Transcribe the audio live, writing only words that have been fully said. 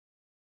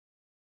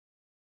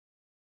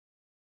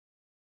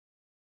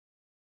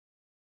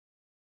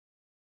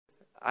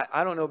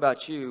I don't know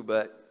about you,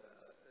 but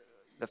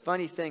the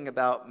funny thing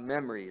about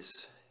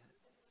memories,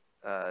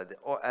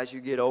 as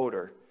you get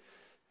older,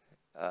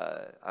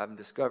 I'm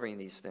discovering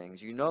these things.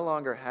 You no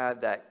longer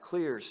have that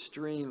clear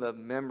stream of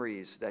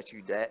memories that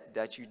you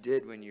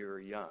did when you were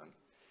young.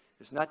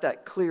 It's not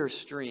that clear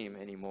stream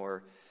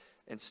anymore.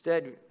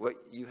 Instead, what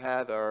you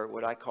have are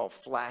what I call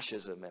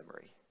flashes of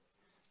memory,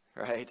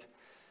 right?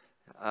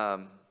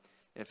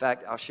 In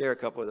fact, I'll share a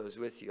couple of those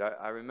with you.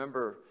 I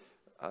remember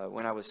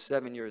when I was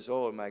 7 years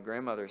old, my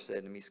grandmother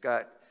said to me,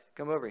 "Scott,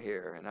 come over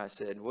here." And I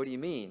said, "What do you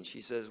mean?"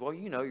 She says, "Well,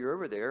 you know, you're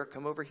over there.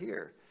 Come over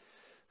here."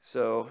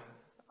 So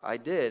I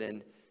did,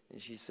 and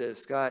she says,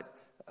 "Scott,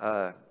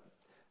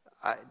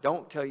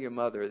 don't tell your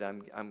mother that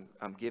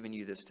I'm giving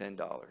you this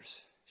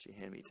 $10. She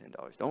handed me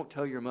 $10. "Don't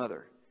tell your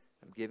mother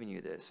I'm giving you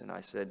this." And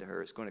I said to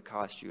her, "It's going to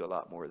cost you a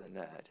lot more than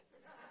that."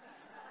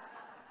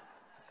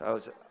 So I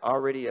was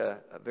already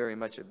very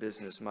much a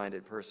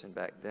business-minded person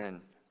back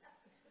then.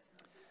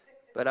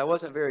 But I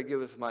wasn't very good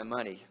with my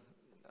money.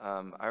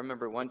 I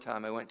remember one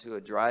time I went to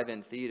a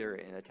drive-in theater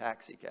in a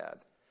taxi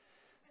cab.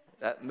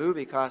 That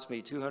movie cost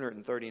me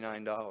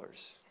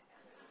 $239.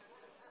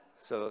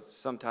 So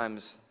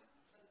sometimes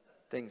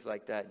things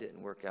like that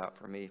didn't work out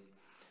for me.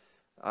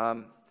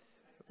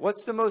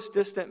 What's the most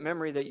distant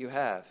memory that you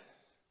have?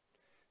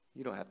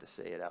 You don't have to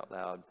say it out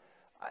loud.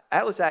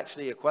 That was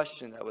actually a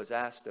question that was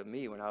asked of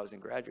me when I was in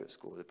graduate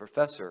school. The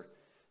professor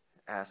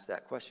asked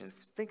that question.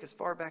 Think as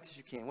far back as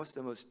you can. What's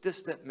the most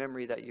distant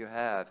memory that you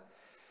have?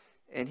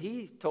 And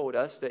he told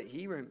us that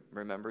he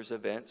remembers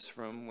events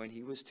from when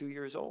he was 2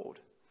 years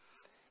old.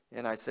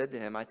 And I said to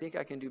him, "I think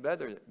I can do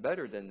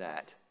better than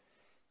that."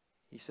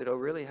 He said, "Oh,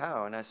 really?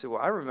 How?" And I said,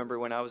 "Well, I remember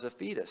when I was a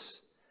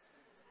fetus.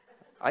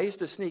 I used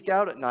to sneak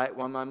out at night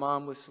when my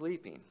mom was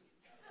sleeping.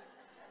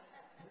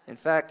 In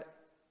fact,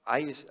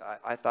 I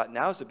thought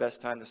now's the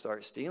best time to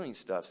start stealing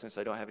stuff since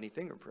I don't have any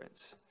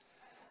fingerprints."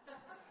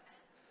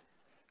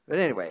 But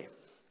anyway,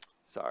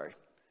 sorry.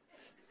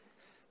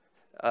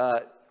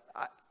 I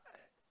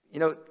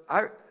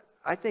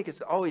think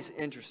it's always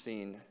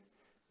interesting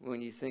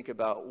when you think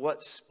about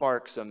what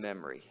sparks a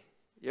memory.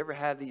 You ever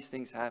have these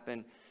things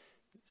happen?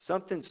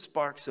 Something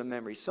sparks a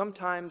memory.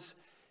 Sometimes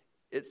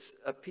it's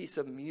a piece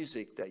of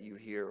music that you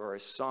hear or a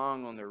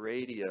song on the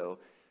radio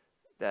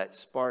that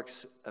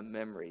sparks a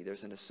memory.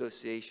 There's an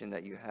association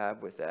that you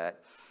have with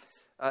that.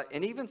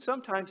 And even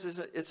sometimes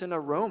it's an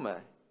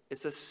aroma.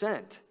 It's a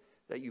scent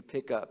that you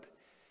pick up.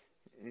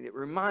 It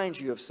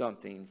reminds you of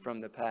something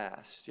from the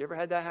past. You ever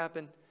had that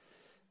happen?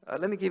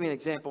 Let me give you an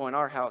example in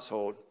our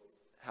household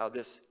how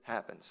this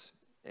happens.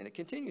 And it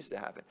continues to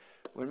happen.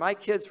 When my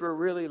kids were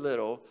really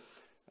little,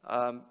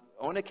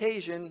 on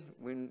occasion,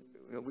 when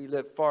we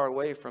lived far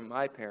away from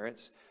my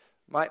parents,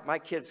 my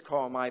kids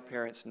call my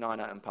parents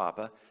Nana and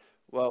Papa.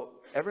 Well,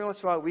 every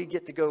once in a while, we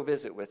get to go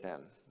visit with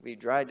them. We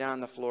drive down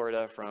to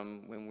Florida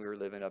from when we were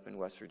living up in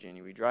West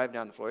Virginia. We drive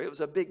down to Florida. It was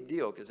a big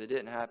deal because it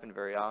didn't happen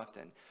very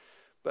often.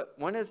 But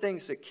one of the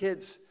things the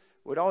kids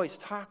would always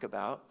talk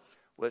about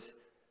was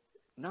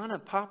Nana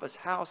and Papa's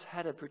house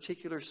had a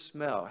particular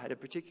smell, had a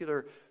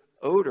particular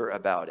odor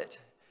about it.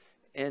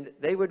 And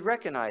they would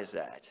recognize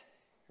that,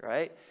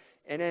 right?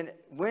 And then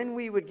when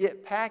we would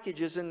get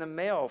packages in the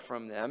mail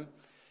from them,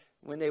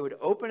 when they would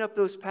open up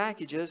those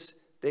packages,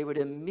 they would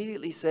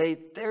immediately say,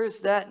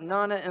 "There's that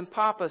Nana and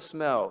Papa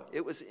smell.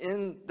 It was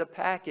in the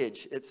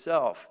package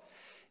itself."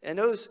 And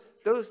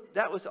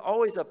that was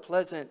always a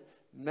pleasant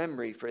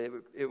memory for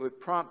it would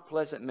prompt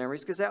pleasant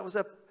memories because that was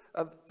a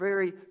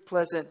very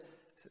pleasant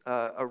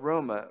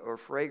aroma or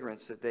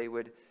fragrance that they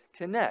would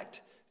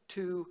connect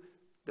to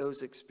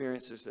those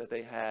experiences that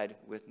they had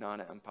with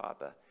Nana and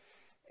Papa.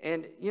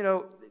 And,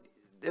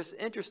 it's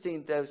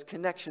interesting, those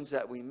connections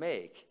that we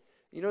make.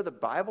 The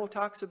Bible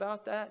talks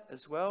about that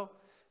as well.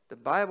 The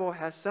Bible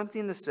has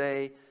something to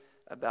say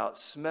about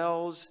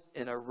smells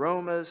and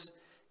aromas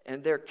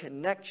and their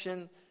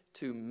connection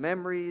to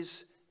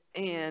memories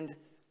and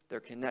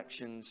their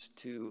connections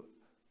to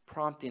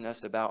prompting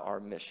us about our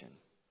mission.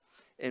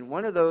 And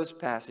one of those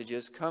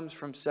passages comes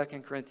from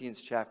 2 Corinthians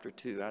chapter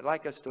 2. I'd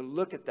like us to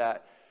look at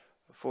that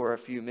for a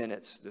few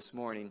minutes this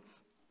morning.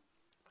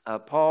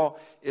 Paul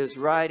is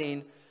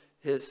writing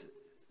his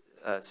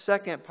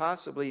second,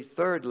 possibly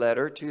third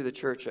letter to the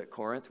church at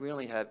Corinth. We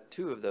only have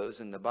 2 of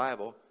those in the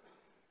Bible.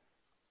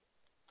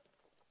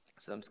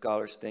 Some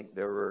scholars think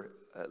there were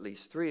at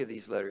least 3 of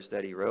these letters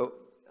that he wrote.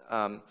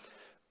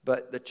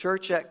 But the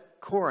church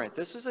at Corinth,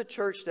 this is a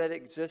church that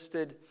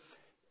existed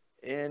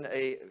in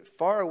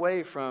far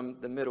away from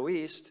the Middle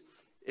East.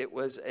 It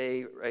was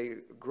a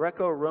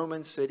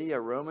Greco-Roman city, a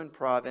Roman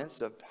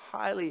province, a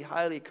highly,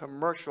 highly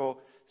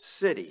commercial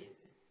city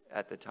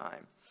at the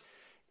time.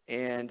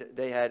 And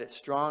they had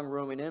strong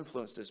Roman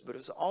influences, but it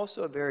was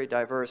also a very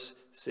diverse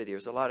city. There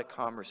was a lot of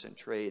commerce and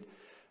trade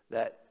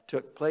that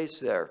took place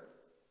there.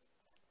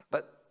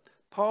 But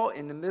Paul,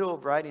 in the middle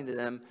of writing to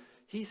them,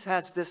 he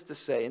has this to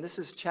say, and this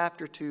is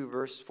chapter 2,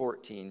 verse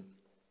 14.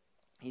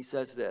 He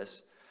says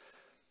this,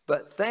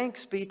 "But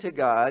thanks be to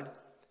God,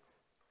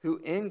 who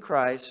in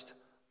Christ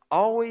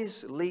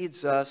always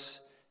leads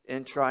us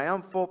in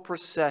triumphal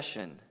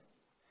procession.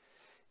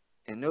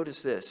 And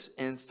notice this,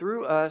 and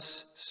through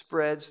us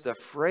spreads the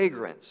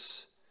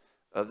fragrance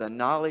of the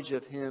knowledge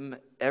of him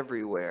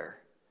everywhere.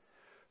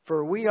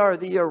 For we are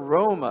the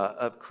aroma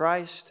of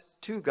Christ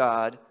to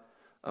God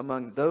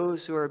among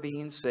those who are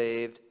being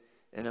saved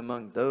and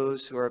among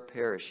those who are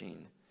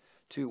perishing.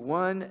 To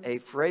one a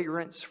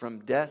fragrance from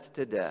death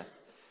to death,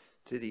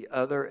 to the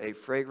other a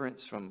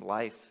fragrance from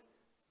life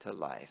to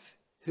life.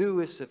 Who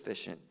is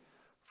sufficient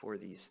for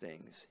these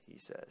things, he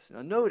says.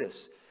 Now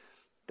notice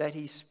that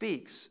he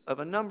speaks of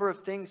a number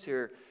of things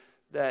here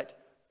that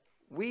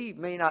we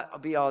may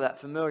not be all that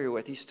familiar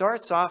with. He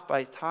starts off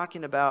by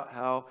talking about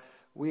how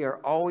we are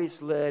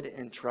always led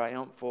in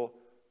triumphal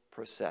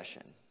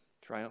procession.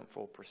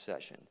 Triumphal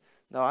procession.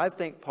 Now, I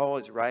think Paul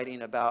is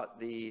writing about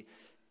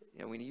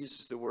when he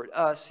uses the word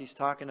us, he's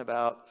talking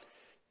about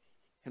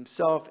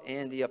himself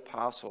and the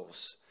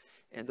apostles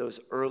and those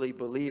early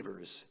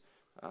believers.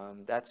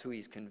 That's who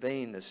he's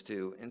conveying this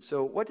to. And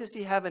so what does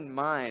he have in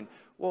mind?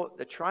 Well,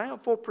 the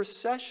triumphal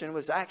procession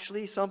was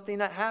actually something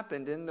that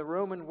happened in the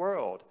Roman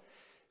world.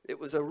 It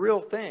was a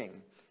real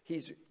thing.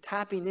 He's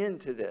tapping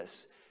into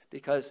this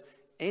because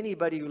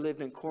anybody who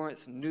lived in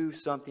Corinth knew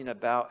something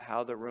about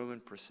how the Roman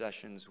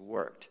processions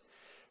worked.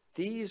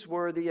 These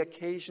were the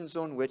occasions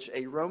on which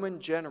a Roman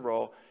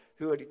general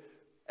who had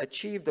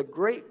achieved a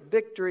great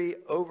victory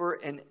over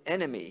an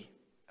enemy,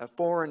 a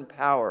foreign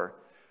power,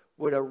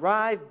 would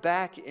arrive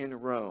back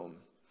in Rome,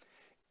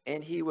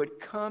 and he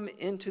would come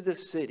into the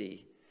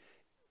city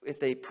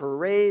with a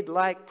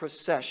parade-like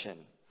procession,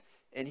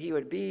 and he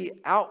would be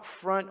out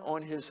front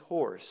on his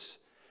horse,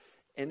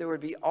 and there would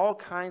be all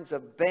kinds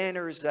of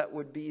banners that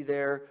would be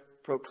there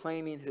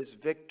proclaiming his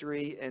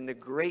victory and the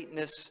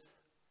greatness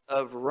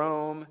of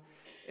Rome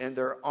and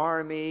their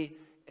army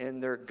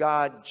and their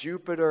god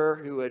Jupiter,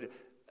 who would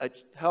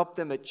help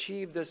them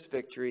achieve this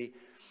victory.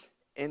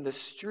 And the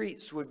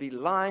streets would be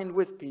lined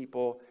with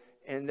people,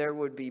 and there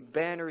would be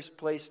banners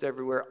placed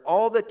everywhere.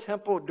 All the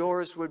temple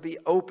doors would be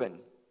open,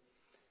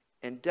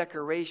 and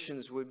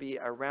decorations would be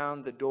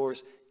around the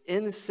doors.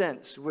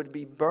 Incense would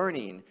be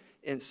burning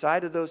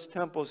inside of those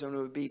temples, and it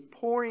would be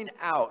pouring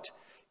out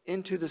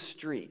into the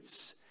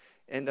streets.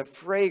 And the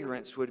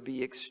fragrance would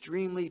be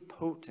extremely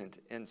potent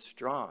and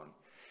strong.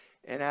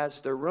 And as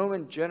the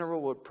Roman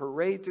general would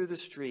parade through the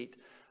street,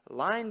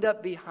 lined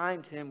up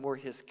behind him were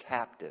his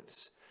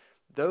captives,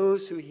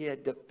 those who he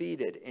had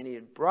defeated, and he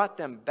had brought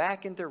them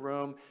back into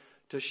Rome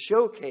to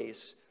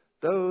showcase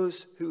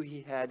those who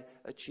he had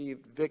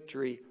achieved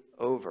victory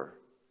over.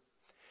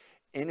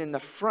 And in the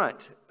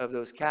front of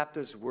those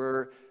captives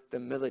were the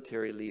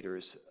military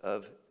leaders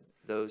of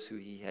those who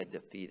he had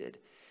defeated.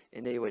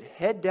 And they would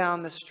head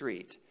down the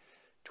street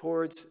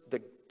towards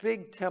the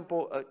big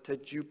temple to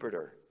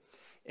Jupiter.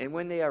 And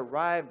when they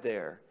arrived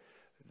there,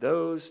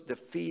 those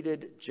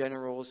defeated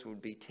generals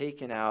would be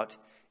taken out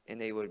and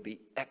they would be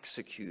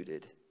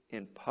executed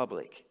in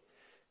public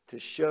to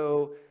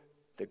show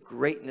the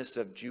greatness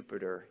of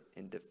Jupiter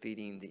in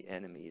defeating the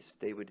enemies.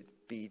 They would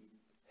be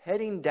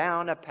heading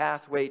down a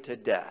pathway to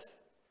death,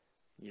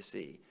 you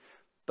see.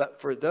 But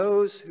for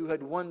those who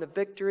had won the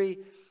victory,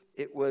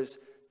 it was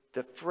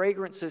the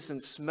fragrances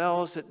and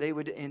smells that they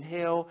would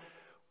inhale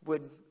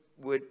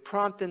would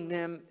prompt in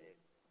them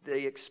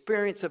the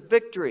experience of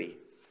victory.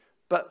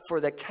 But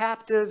for the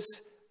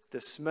captives,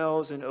 the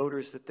smells and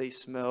odors that they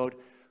smelled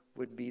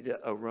would be the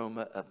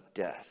aroma of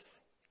death,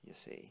 you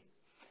see.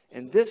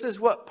 And this is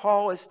what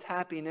Paul is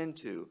tapping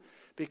into,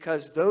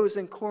 because those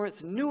in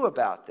Corinth knew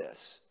about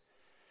this.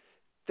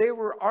 There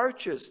were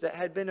arches that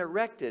had been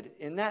erected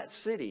in that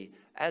city,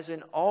 as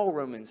in all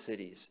Roman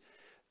cities.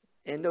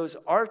 And those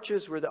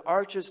arches were the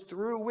arches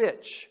through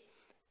which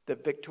the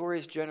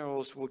victorious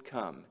generals would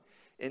come.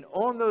 And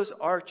on those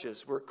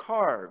arches were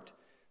carved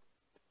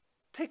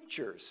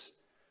pictures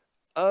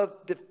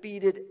of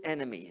defeated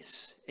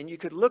enemies. And you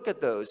could look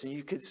at those and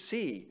you could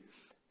see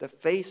the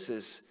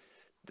faces,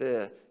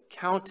 the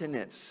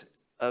countenance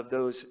of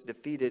those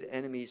defeated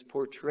enemies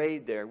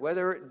portrayed there,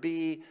 whether it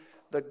be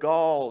the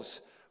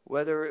Gauls,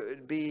 whether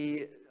it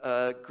be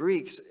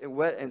Greeks,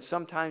 and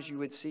sometimes you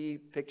would see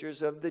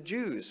pictures of the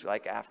Jews,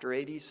 like after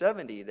AD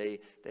 70,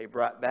 they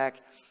brought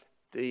back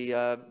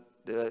the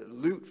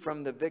loot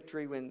from the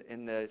victory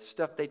and the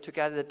stuff they took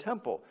out of the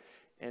temple,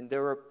 and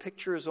there were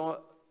pictures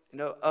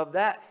of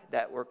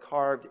that were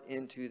carved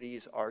into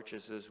these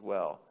arches as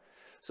well.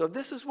 So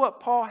this is what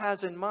Paul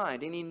has in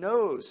mind, and he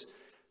knows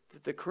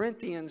that the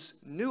Corinthians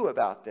knew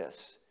about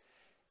this,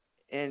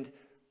 and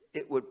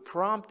it would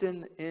prompt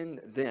in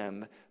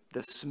them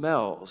the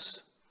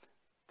smells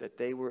that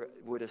they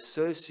would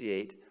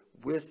associate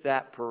with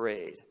that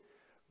parade,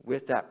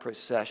 with that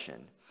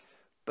procession.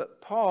 But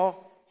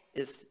Paul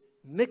is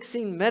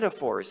mixing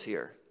metaphors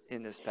here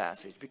in this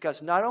passage,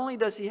 because not only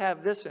does he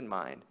have this in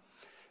mind,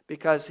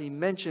 because he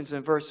mentions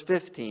in verse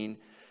 15,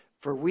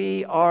 for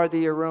we are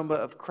the aroma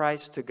of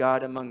Christ to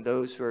God among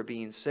those who are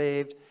being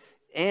saved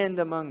and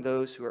among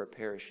those who are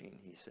perishing,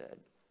 he said.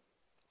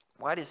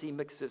 Why does he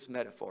mix this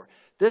metaphor?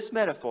 This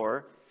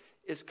metaphor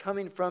is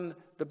coming from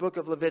the book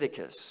of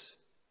Leviticus.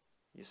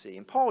 you see.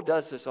 And Paul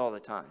does this all the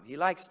time. He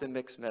likes to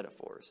mix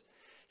metaphors.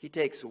 He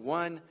takes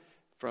one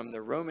from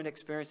the Roman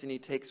experience and he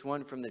takes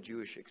one from the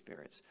Jewish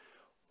experience.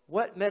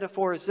 What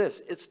metaphor is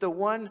this? It's the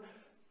one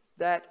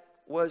that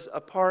was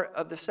a part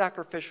of the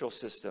sacrificial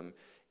system.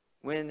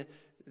 When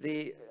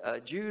the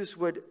Jews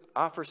would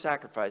offer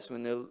sacrifice,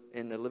 in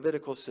the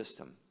Levitical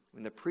system,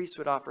 when the priests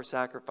would offer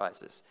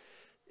sacrifices,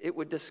 it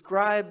would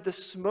describe the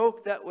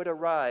smoke that would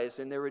arise,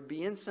 and there would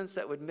be incense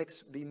that would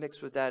be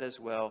mixed with that as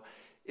well.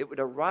 It would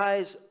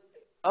arise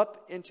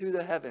up into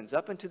the heavens,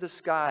 up into the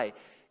sky,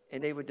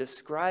 and they would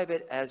describe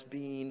it as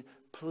being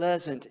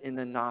pleasant in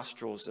the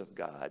nostrils of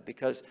God,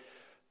 because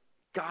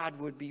God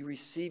would be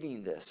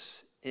receiving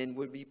this and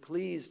would be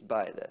pleased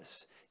by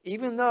this.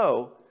 Even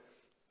though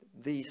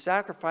the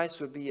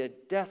sacrifice would be a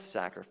death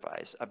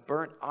sacrifice, a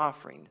burnt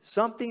offering.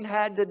 Something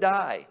had to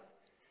die.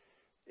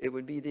 It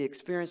would be the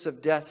experience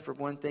of death for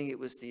one thing. It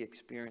was the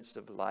experience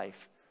of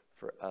life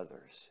for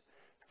others.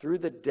 Through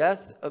the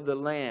death of the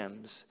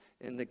lambs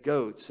and the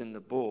goats and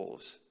the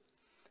bulls,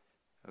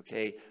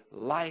 okay,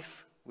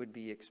 life would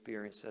be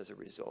experienced as a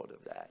result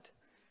of that,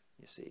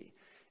 you see.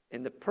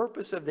 And the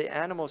purpose of the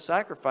animal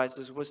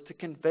sacrifices was to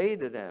convey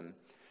to them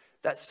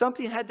that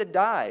something had to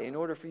die in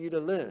order for you to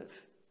live.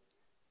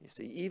 You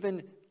see,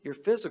 even your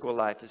physical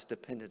life is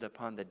dependent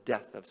upon the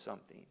death of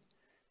something,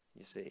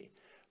 you see.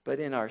 But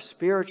in our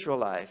spiritual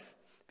life,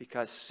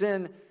 because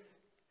sin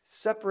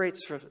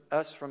separates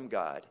us from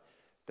God,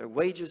 the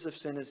wages of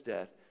sin is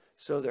death,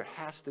 so there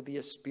has to be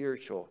a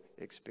spiritual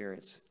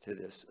experience to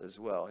this as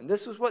well. And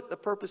this was what the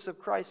purpose of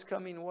Christ's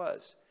coming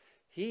was.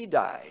 He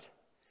died,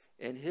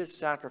 and his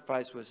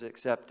sacrifice was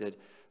accepted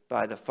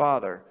by the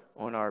Father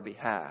on our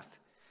behalf.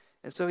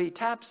 And so he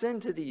taps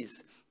into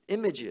these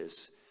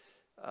images,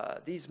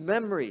 these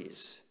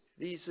memories,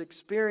 these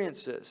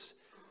experiences,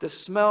 the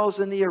smells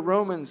and the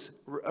aromas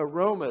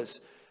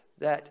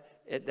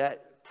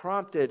that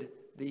prompted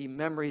the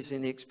memories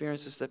and the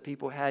experiences that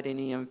people had, and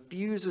he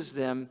infuses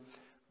them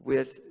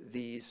with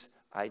these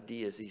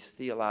ideas, these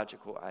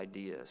theological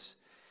ideas.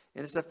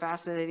 And it's a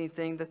fascinating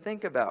thing to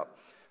think about.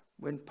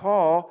 When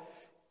Paul,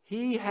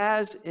 he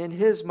has in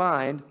his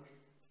mind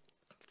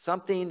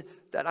something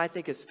that I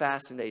think is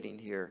fascinating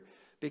here,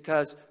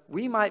 because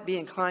we might be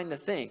inclined to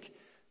think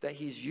that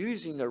he's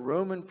using the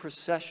Roman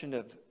procession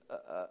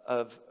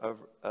of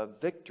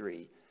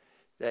victory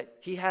that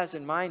he has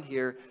in mind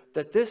here,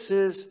 that this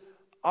is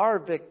our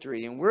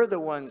victory, and we're the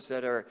ones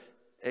that are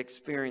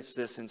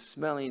experiencing this and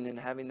smelling and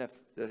having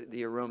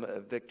the aroma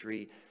of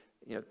victory,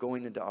 you know,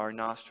 going into our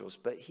nostrils.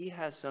 But he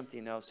has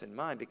something else in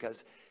mind,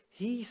 because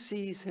he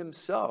sees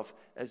himself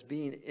as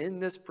being in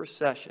this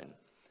procession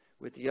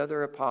with the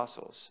other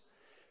apostles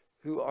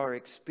who are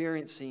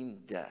experiencing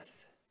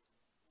death,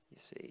 you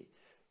see.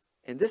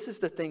 And this is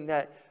the thing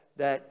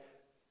that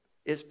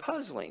is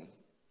puzzling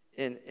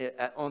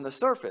on the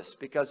surface,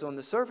 because on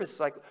the surface, it's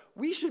like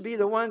we should be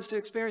the ones who are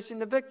experiencing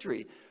the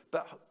victory.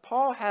 But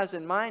Paul has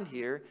in mind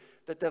here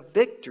that the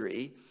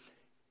victory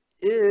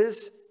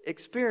is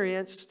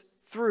experienced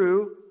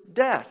through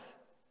death,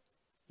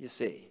 you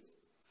see.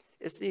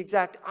 It's the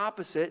exact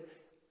opposite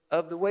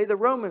of the way the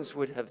Romans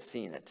would have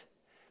seen it,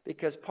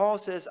 because Paul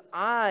says,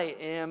 I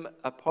am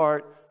a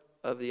part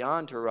of the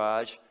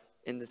entourage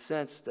in the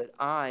sense that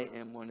I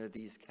am one of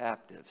these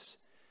captives.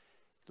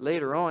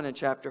 Later on in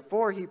chapter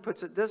 4, he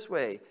puts it this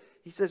way.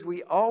 He says,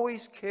 we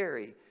always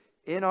carry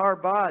in our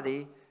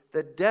body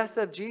the death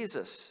of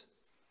Jesus,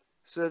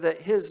 so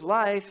that his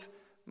life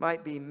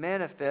might be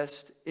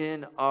manifest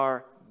in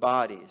our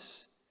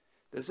bodies.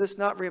 Does this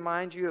not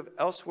remind you of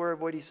elsewhere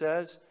of what he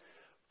says?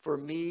 For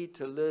me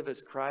to live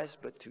is Christ,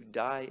 but to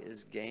die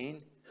is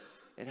gain.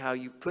 And how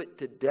you put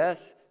to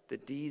death the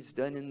deeds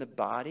done in the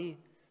body,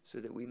 so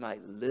that we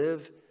might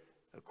live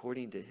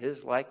according to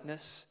his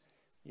likeness,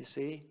 you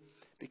see.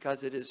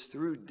 Because it is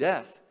through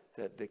death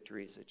that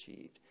victory is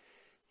achieved.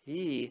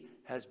 He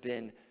has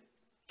been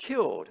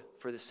killed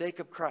for the sake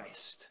of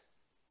Christ,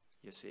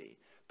 you see.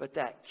 But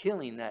that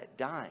killing, that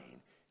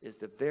dying, is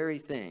the very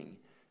thing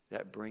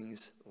that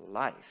brings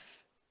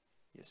life,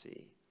 you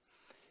see.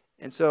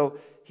 And so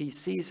he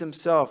sees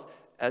himself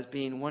as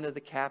being one of the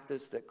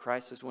captives that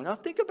Christ has won. Now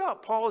think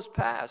about Paul's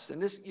past,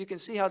 and this, you can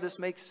see how this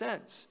makes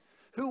sense.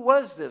 Who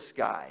was this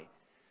guy?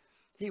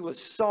 He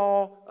was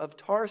Saul of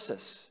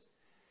Tarsus.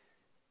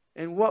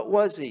 And what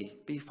was he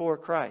before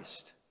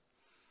Christ?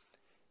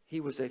 He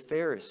was a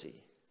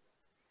Pharisee.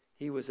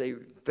 He was a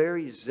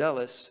very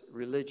zealous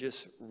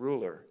religious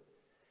ruler.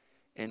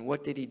 And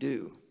what did he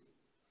do?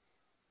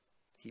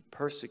 He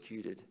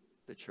persecuted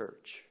the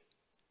church,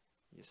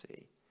 you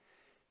see.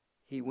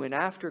 He went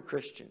after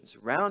Christians,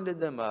 rounded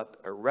them up,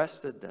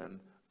 arrested them,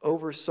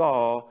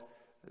 oversaw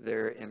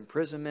their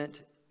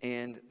imprisonment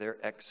and their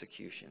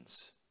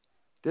executions.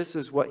 This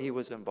is what he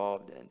was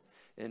involved in.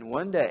 And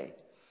one day,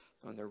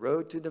 on the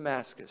road to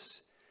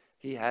Damascus,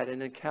 he had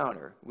an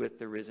encounter with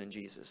the risen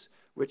Jesus,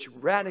 which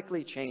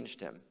radically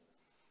changed him.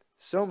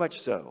 So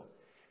much so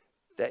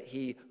that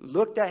he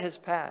looked at his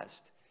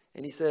past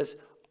and he says,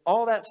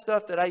 all that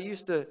stuff that I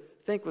used to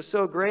think was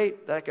so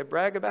great that I could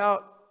brag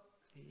about,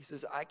 He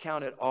says, I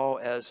count it all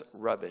as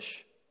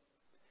rubbish.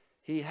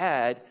 He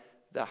had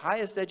the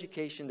highest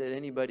education that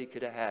anybody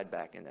could have had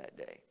back in that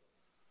day.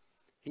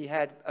 He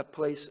had a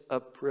place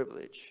of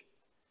privilege.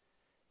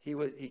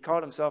 He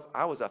called himself,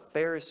 I was a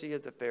Pharisee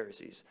of the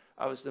Pharisees.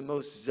 I was the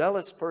most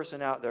zealous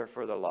person out there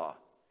for the law.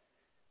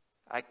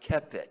 I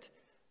kept it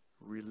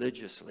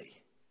religiously.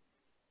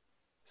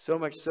 So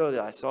much so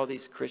that I saw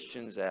these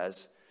Christians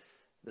as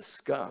the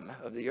scum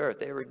of the earth.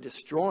 They were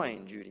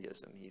destroying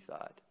Judaism, he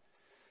thought.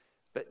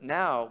 But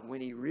now,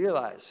 when he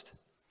realized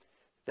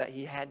that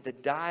he had to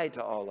die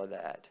to all of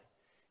that,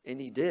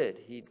 and he did,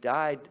 he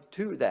died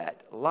to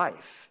that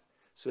life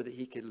so that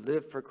he could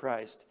live for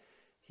Christ.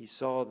 He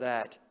saw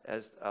that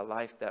as a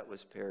life that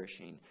was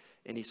perishing.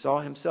 And he saw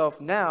himself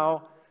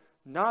now,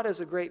 not as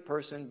a great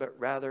person, but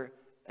rather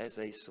as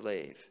a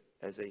slave,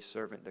 as a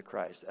servant to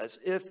Christ, as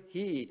if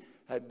he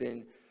had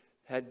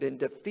been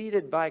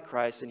defeated by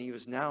Christ, and he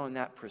was now in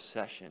that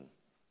procession,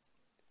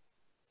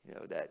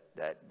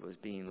 that was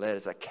being led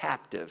as a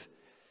captive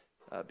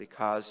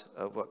because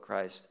of what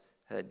Christ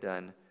had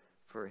done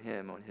for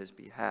him on his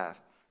behalf.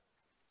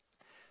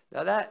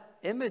 Now, that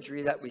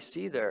imagery that we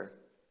see there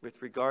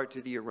with regard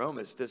to the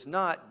aromas does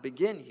not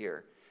begin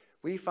here.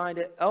 We find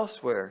it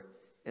elsewhere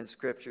in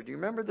Scripture. Do you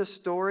remember the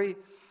story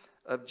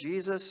of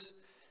Jesus?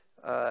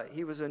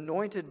 He was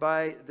anointed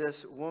by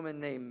this woman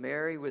named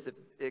Mary with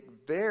a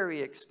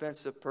very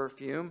expensive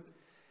perfume.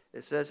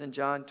 It says in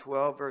John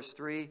 12, verse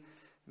 3,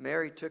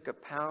 Mary took a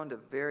pound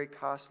of very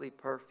costly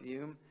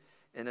perfume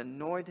and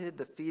anointed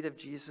the feet of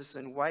Jesus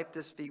and wiped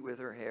his feet with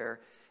her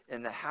hair,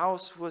 and the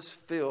house was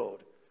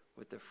filled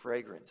with the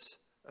fragrance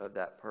of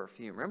that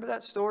perfume. Remember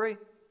that story?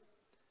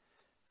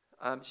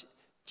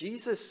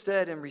 Jesus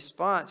said in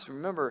response,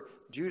 remember,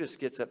 Judas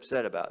gets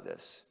upset about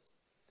this.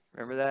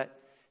 Remember that?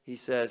 He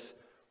says,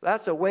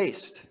 that's a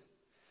waste.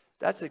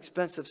 That's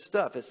expensive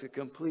stuff. It's a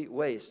complete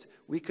waste.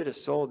 We could have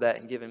sold that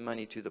and given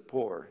money to the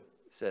poor,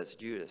 says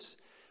Judas.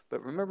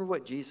 But remember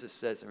what Jesus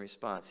says in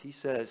response. He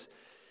says,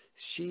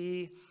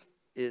 she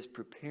is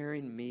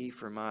preparing me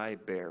for my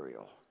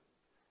burial.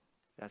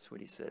 That's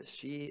what he says.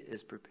 She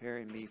is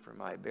preparing me for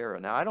my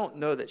burial. Now, I don't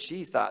know that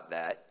she thought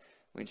that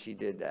when she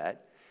did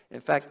that. In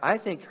fact, I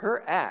think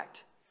her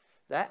act,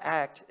 that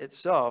act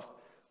itself,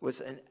 was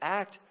an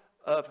act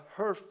of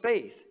her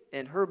faith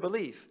and her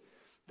belief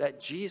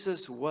that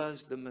Jesus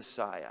was the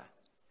Messiah.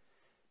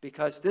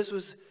 Because this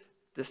was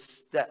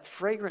that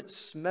fragrant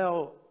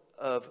smell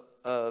of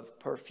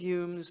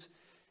perfumes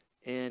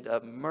and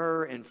of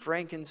myrrh and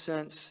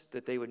frankincense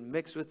that they would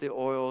mix with the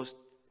oils.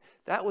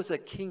 That was a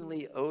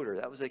kingly odor.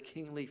 That was a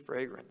kingly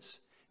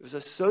fragrance. It was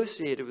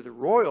associated with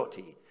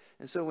royalty.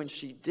 And so when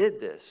she did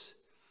this,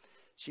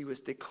 she was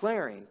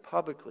declaring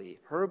publicly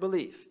her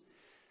belief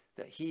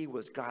that he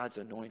was God's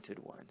anointed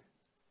one.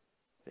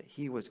 That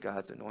he was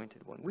God's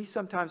anointed one. We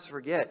sometimes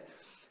forget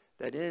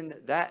that in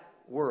that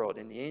world,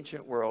 in the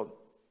ancient world,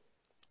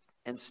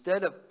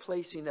 instead of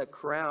placing a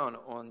crown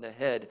on the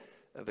head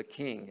of a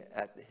king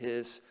at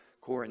his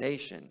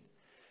coronation,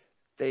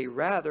 they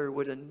rather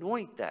would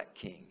anoint that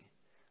king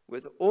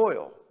with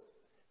oil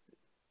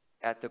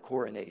at the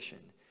coronation.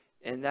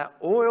 And that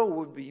oil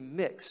would be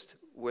mixed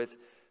with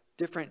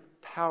different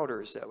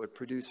powders that would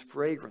produce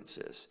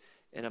fragrances.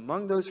 And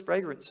among those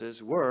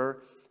fragrances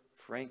were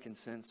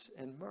frankincense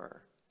and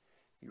myrrh.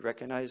 You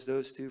recognize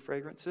those two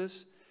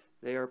fragrances?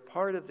 They are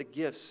part of the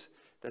gifts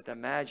that the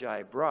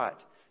Magi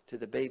brought to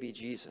the baby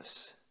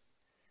Jesus.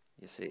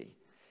 You see,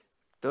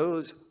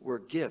 those were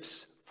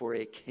gifts for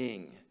a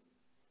king.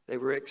 They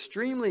were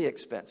extremely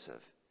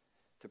expensive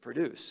to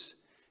produce,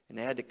 and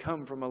they had to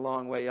come from a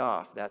long way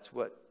off. That's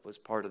what was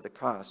part of the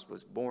cost,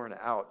 was borne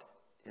out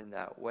in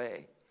that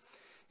way.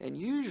 And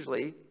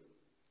usually,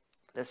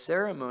 the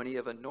ceremony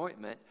of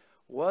anointment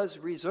was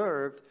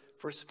reserved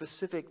for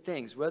specific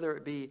things, whether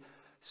it be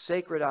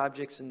sacred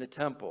objects in the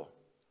temple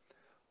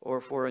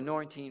or for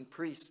anointing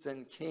priests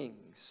and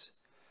kings.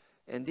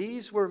 And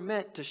these were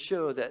meant to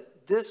show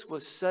that this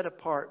was set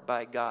apart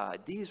by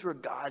God. These were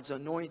God's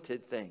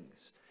anointed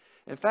things.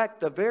 In fact,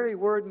 the very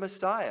word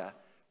Messiah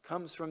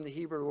comes from the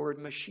Hebrew word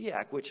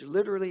Mashiach, which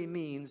literally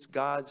means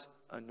God's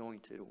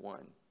anointed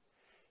one.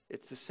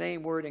 It's the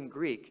same word in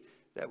Greek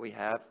that we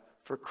have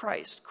for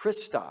Christ.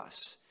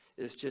 Christos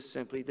is just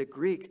simply the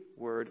Greek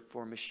word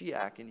for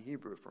Mashiach in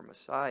Hebrew, for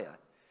Messiah,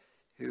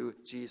 who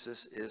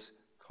Jesus is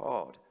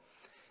called.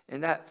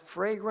 And that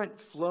fragrant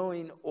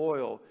flowing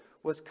oil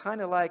was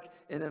kind of like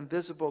an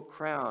invisible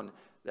crown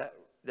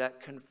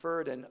that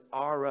conferred an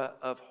aura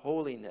of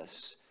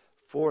holiness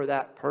for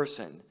that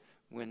person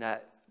when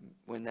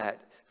that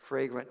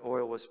fragrant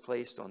oil was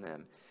placed on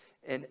them.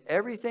 And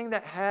everything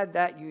that had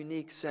that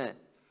unique scent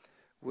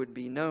would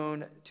be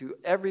known to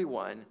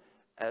everyone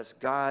as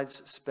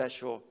God's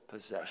special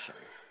possession.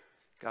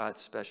 God's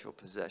special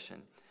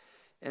possession.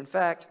 In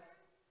fact,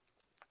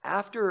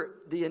 after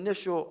the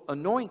initial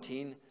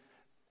anointing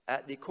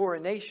at the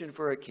coronation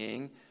for a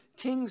king,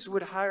 kings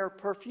would hire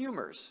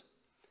perfumers.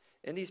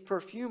 And these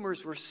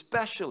perfumers were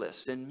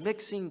specialists in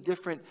mixing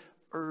different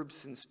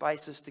herbs and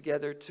spices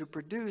together to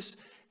produce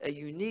a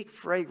unique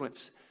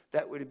fragrance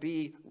that would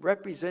be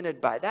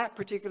represented by that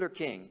particular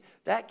king.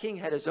 That king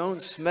had his own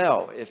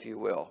smell, if you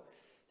will,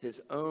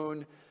 his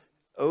own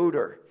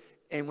odor.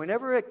 And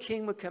whenever a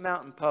king would come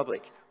out in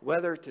public,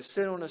 whether to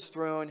sit on his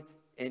throne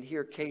and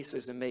hear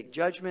cases and make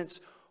judgments,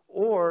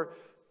 or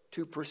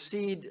to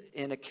proceed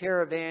in a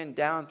caravan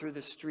down through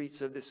the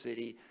streets of the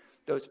city,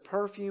 those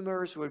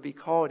perfumers would be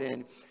called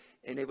in,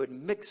 and they would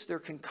mix their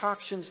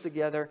concoctions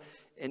together,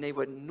 and they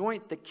would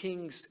anoint the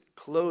king's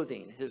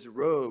clothing, his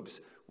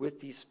robes, with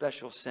these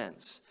special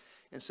scents.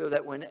 And so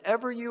that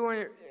whenever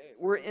you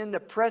were in the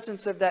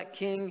presence of that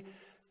king,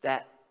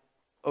 that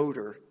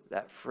odor,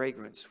 that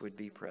fragrance would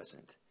be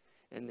present.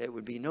 And there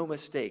would be no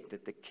mistake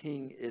that the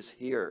king is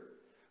here.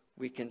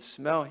 We can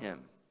smell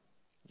him,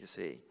 you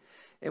see.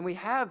 And we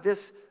have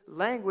this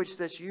language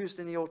that's used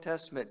in the Old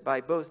Testament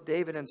by both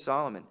David and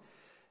Solomon.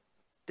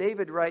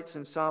 David writes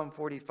in Psalm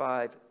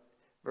 45,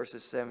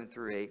 verses 7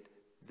 through 8,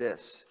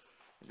 this.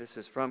 This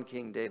is from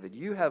King David.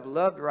 You have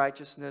loved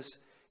righteousness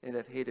and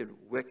have hated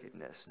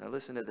wickedness. Now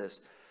listen to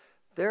this.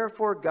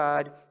 Therefore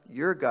God,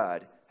 your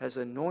God, has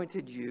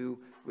anointed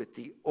you with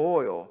the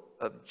oil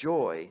of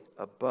joy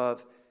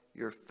above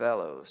your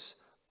fellows.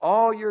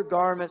 All your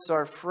garments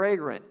are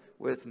fragrant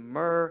with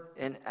myrrh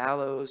and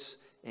aloes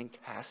and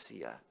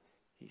cassia,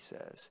 he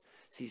says.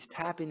 So he's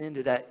tapping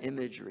into that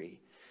imagery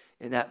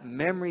and that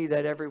memory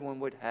that everyone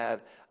would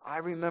have. I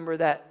remember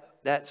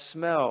that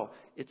smell.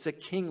 It's a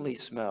kingly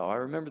smell. I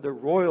remember the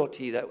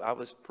royalty that I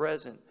was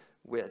present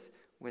with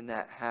when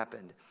that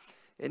happened.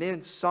 And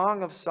in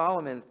Song of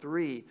Solomon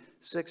 3,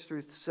 6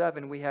 through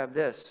 7, we have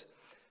this.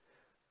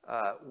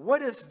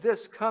 What is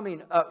this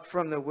coming up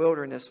from the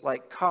wilderness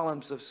like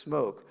columns of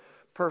smoke,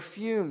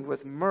 perfumed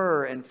with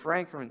myrrh and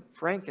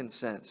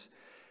frankincense,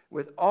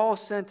 with all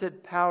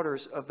scented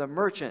powders of the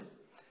merchant?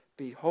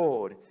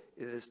 Behold,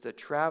 it is the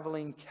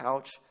traveling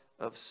couch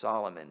of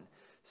Solomon.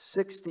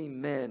 60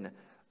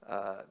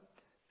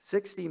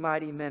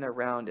 mighty men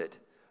around it,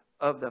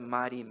 of the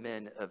mighty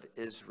men of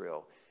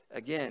Israel.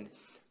 Again,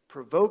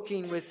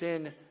 provoking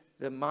within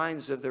the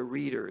minds of the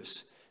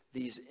readers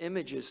these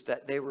images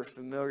that they were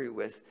familiar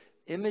with,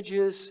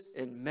 images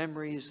and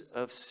memories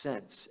of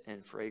scents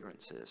and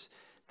fragrances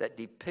that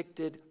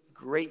depicted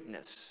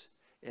greatness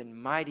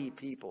and mighty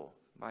people,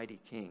 mighty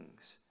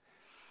kings.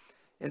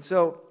 And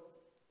so,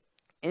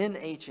 in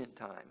ancient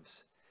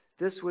times,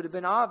 this would have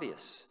been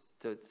obvious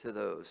to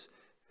those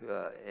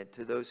and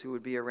to those who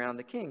would be around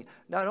the king,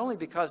 not only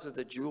because of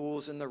the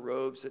jewels and the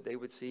robes that they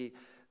would see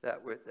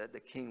that the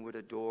king would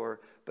adore,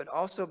 but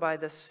also by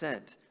the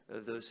scent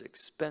of those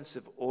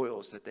expensive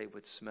oils that they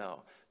would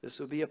smell.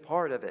 This would be a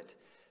part of it.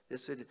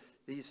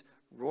 These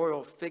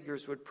royal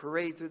figures would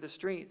parade through the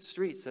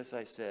streets, as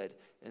I said,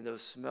 and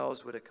those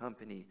smells would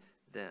accompany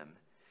them.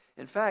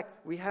 In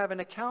fact, we have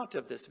an account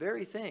of this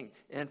very thing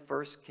in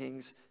 1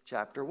 Kings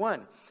chapter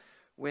 1.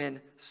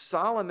 When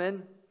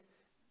Solomon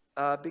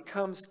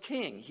becomes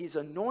king, he's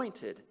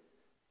anointed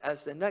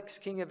as the next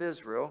king of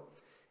Israel,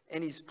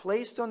 and he's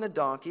placed on the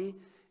donkey,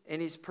 and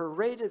he's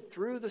paraded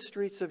through the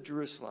streets of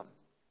Jerusalem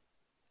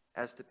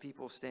as the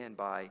people stand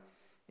by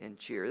and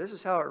cheer. This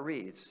is how it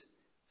reads,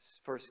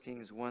 1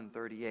 Kings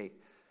 1:38.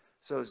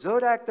 So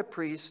Zodok the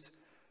priest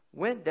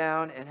went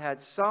down and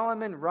had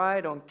Solomon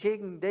ride on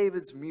King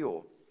David's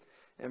mule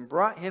and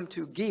brought him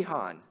to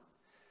Gihon.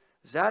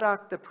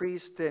 Zadok the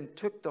priest then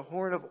took the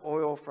horn of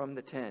oil from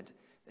the tent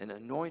and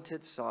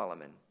anointed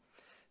Solomon.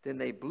 Then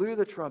they blew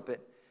the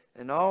trumpet,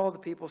 and all the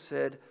people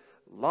said,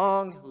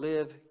 Long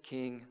live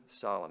King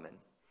Solomon.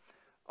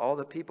 All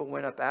the people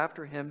went up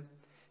after him,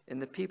 and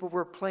the people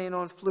were playing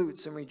on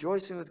flutes and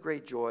rejoicing with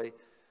great joy,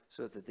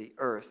 so that the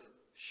earth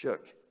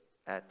shook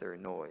at their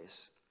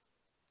noise.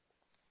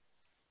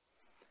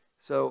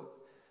 So,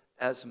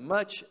 as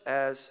much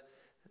as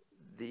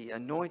the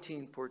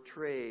anointing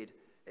portrayed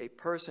a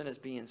person as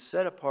being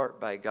set apart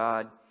by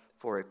God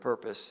for a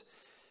purpose,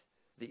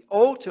 the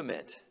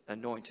ultimate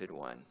anointed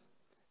one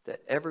that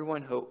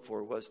everyone hoped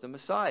for was the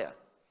Messiah,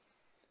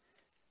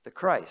 the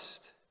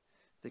Christ,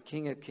 the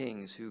King of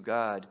Kings, who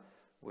God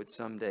would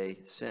someday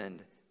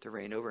send to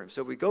reign over him.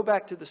 So we go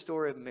back to the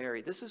story of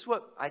Mary. This is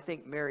what I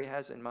think Mary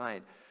has in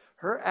mind.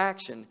 Her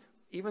action,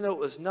 even though it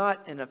was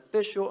not an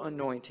official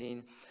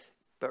anointing,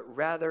 but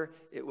rather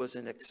it was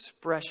an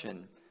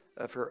expression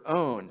of her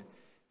own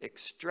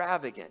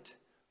extravagant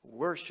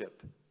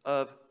worship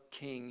of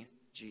King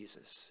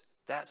Jesus.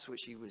 That's what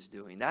she was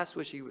doing. That's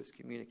what she was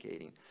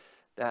communicating.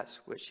 That's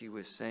what she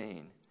was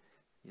saying,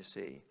 you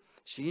see.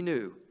 She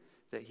knew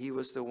that he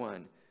was the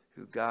one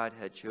who God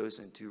had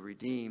chosen to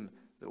redeem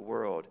the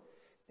world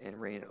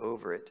and reign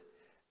over it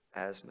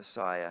as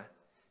Messiah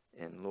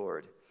and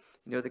Lord.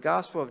 You know, the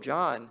Gospel of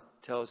John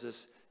tells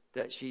us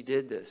that she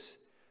did this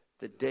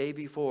the day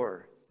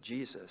before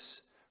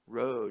Jesus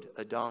rode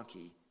a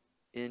donkey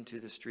into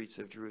the streets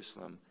of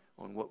Jerusalem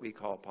on what we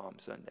call Palm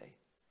Sunday.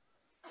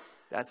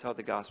 That's how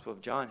the Gospel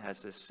of John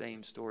has this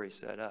same story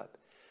set up.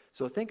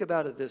 So think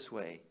about it this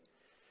way.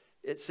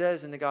 It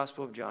says in the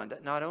Gospel of John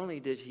that not only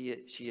did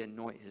she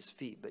anoint his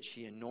feet, but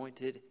she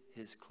anointed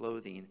his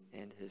clothing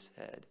and his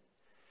head.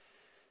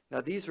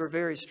 Now, these were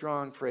very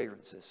strong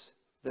fragrances.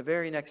 The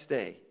very next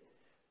day,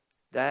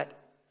 that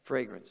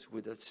fragrance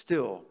would have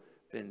still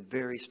been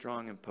very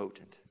strong and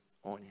potent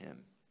on him.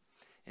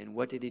 And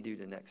what did he do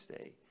the next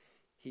day?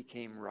 He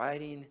came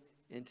riding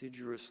into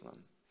Jerusalem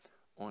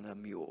on a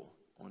mule,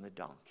 on a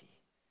donkey,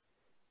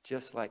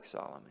 just like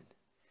Solomon.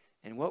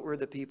 And what were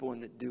the people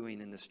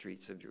doing in the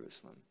streets of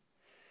Jerusalem?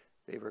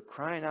 They were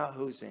crying out,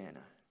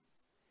 Hosanna.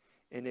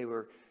 And they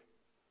were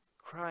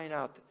crying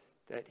out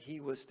that he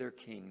was their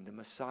king. The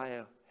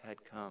Messiah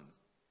had come.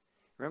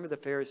 Remember, the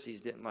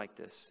Pharisees didn't like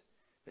this.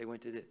 They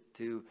went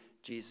to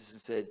Jesus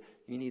and said,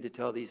 you need to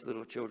tell these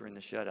little children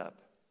to shut up.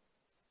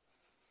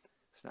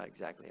 It's not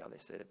exactly how they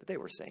said it, but they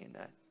were saying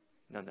that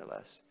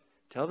nonetheless.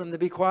 Tell them to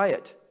be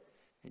quiet.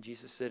 And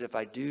Jesus said, if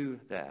I do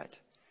that,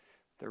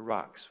 the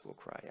rocks will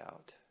cry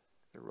out.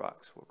 The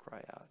rocks will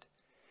cry out.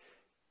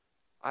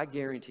 I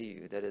guarantee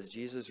you that as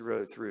Jesus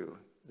rode through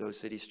those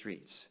city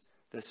streets,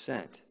 the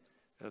scent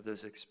of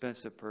those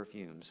expensive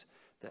perfumes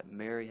that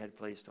Mary had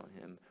placed on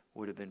him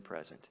would have been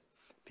present.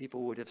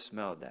 People would have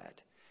smelled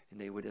that,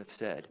 and they would have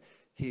said,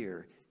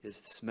 here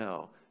is the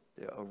smell,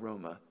 the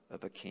aroma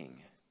of a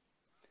king.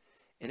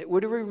 And it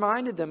would have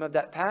reminded them of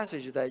that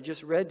passage that I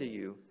just read to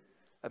you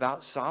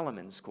about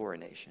Solomon's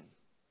coronation.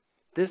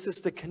 This is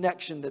the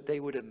connection that they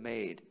would have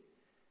made.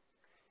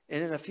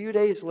 And then a few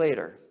days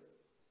later,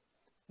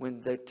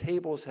 when the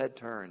tables had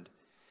turned,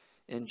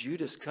 and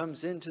Judas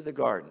comes into the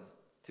garden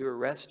to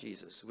arrest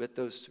Jesus with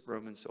those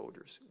Roman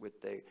soldiers.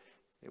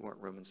 They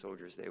weren't Roman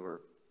soldiers, they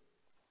were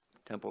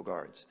temple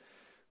guards.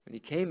 When he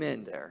came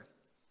in there,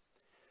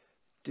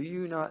 do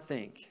you not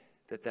think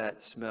that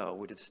that smell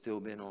would have still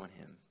been on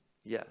him?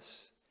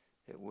 Yes,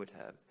 it would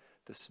have.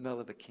 The smell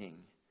of a king,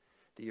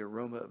 the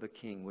aroma of a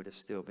king would have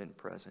still been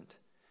present.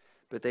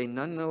 But they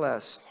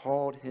nonetheless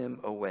hauled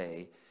him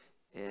away,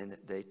 and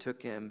they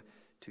took him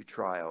to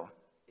trial,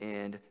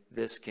 and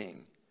this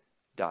king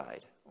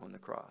died on the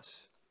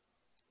cross.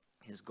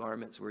 His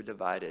garments were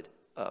divided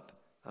up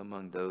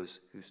among those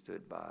who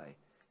stood by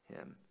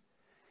him.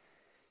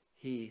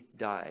 He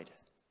died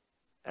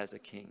as a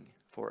king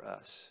for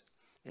us.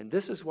 And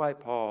this is why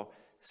Paul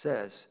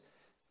says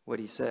what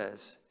he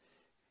says.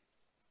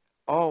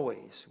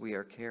 Always we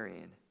are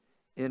carrying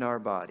in our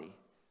body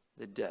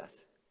the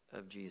death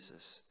of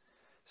Jesus,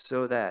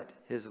 so that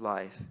his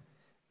life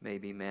may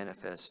be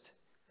manifest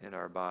in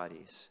our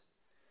bodies.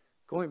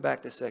 Going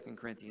back to 2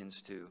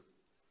 Corinthians 2,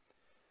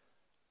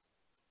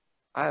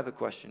 I have a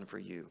question for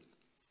you.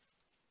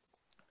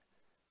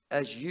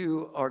 As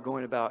you are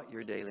going about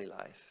your daily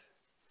life,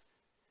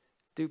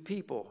 do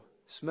people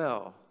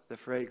smell the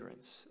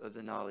fragrance of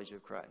the knowledge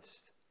of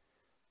Christ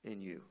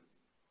in you?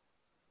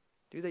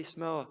 Do they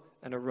smell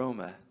an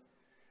aroma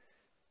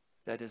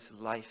that is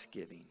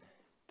life-giving,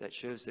 that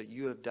shows that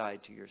you have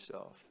died to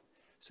yourself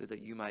so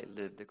that you might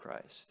live to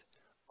Christ?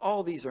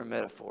 All these are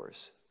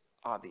metaphors,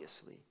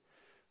 obviously,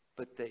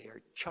 but they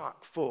are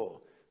chock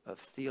full of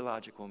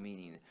theological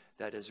meaning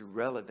that is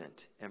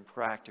relevant and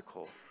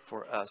practical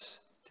for us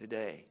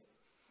today.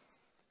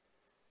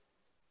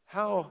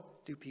 How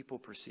do people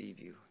perceive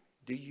you?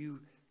 Do you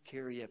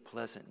carry a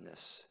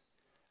pleasantness,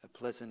 a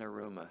pleasant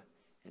aroma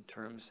in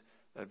terms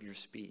of your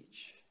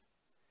speech,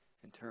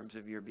 in terms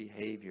of your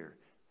behavior,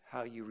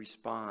 how you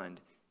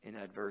respond in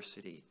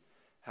adversity,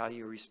 how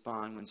you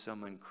respond when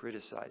someone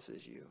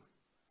criticizes you?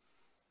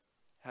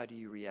 How do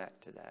you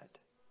react to that?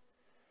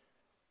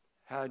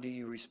 How do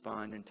you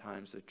respond in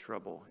times of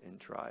trouble and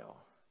trial?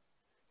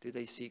 Do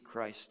they see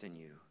Christ in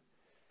you?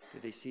 Do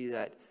they see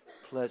that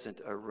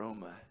pleasant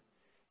aroma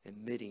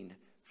emitting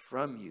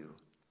from you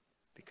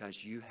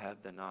because you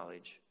have the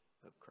knowledge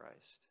of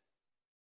Christ?